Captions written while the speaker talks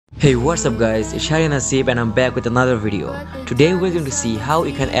Hey, what's up guys, it's Haylou and I'm back with another video. Today we're going to see how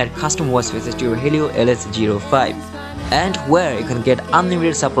you can add custom watchfaces to your Haylou ls05 and where you can get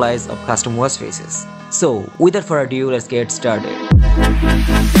unlimited supplies of custom watchfaces. So without further ado, let's get started.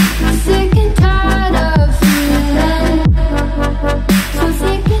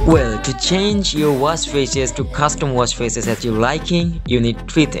 Well, to change your watchfaces to custom watchfaces as you're liking, you need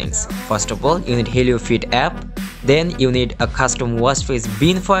three things. First of all, you need Haylou Fit app. Then you need a custom watchface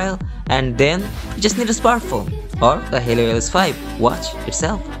bin file, and then you just need a smartphone or the Haylou ls05 watch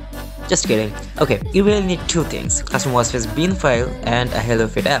itself. Just kidding. Okay, you really need two things: custom watchface bin file and a Haylou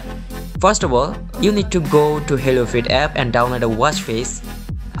Fit app. First of all, you need to go to Haylou Fit app and download a watchface.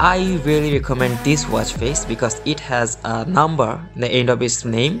 I really recommend this watchface because it has a number in the end of its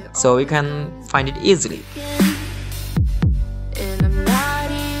name, so you can find it easily.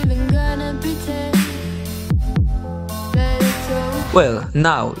 Well,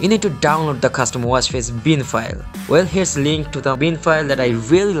 now you need to download the custom watchface bin file. Well, here's a link to the bin file that I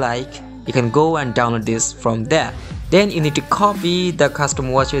really like. You can go and download this from there. Then you need to copy the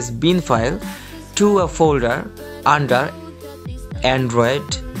custom watchface bin file to a folder under Android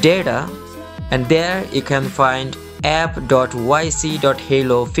data, and there you can find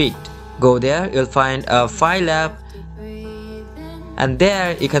app.yc.haylou.fit. Go there, you'll find a file app, and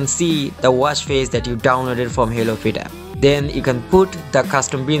there you can see the watchface that you downloaded from Haylou Fit app. Then you can put the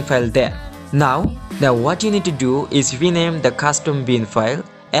custom bin file there. Now what you need to do is rename the custom bin file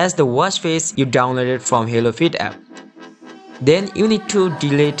as the watchface you downloaded from Haylou Fit app. Then you need to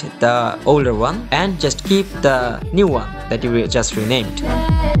delete the older one and just keep the new one that you just renamed.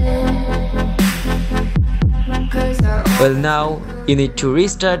 Well, now you need to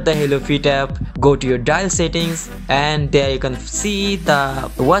restart the Haylou Fit app, go to your dial settings, and there you can see the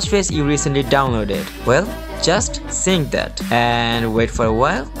watchface you recently downloaded. Well, just sync that and wait for a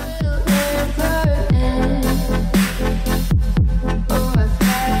while.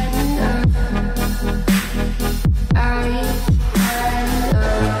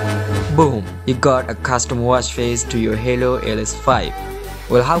 Boom, you got a custom watchface to your Haylou ls05.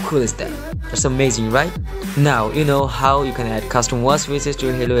 Well, how cool is that? That's amazing, right? Now you know how you can add custom watchfaces to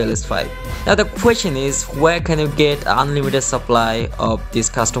your Haylou ls05. Now the question is, where can you get an unlimited supply of this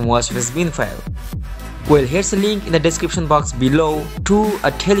custom watchface bin file? Well, here's a link in the description box below to a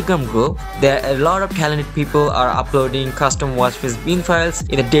Telegram group. There are a lot of talented people are uploading custom watchface bin files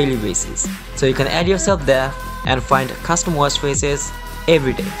in a daily basis. So you can add yourself there and find custom watchfaces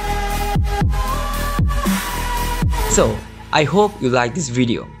every day. So I hope you liked this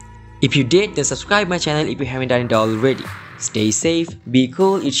video. If you did, then subscribe my channel if you haven't done it already. Stay safe, be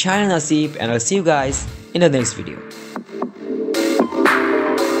cool, it's Haylou, and I'll see you guys in the next video.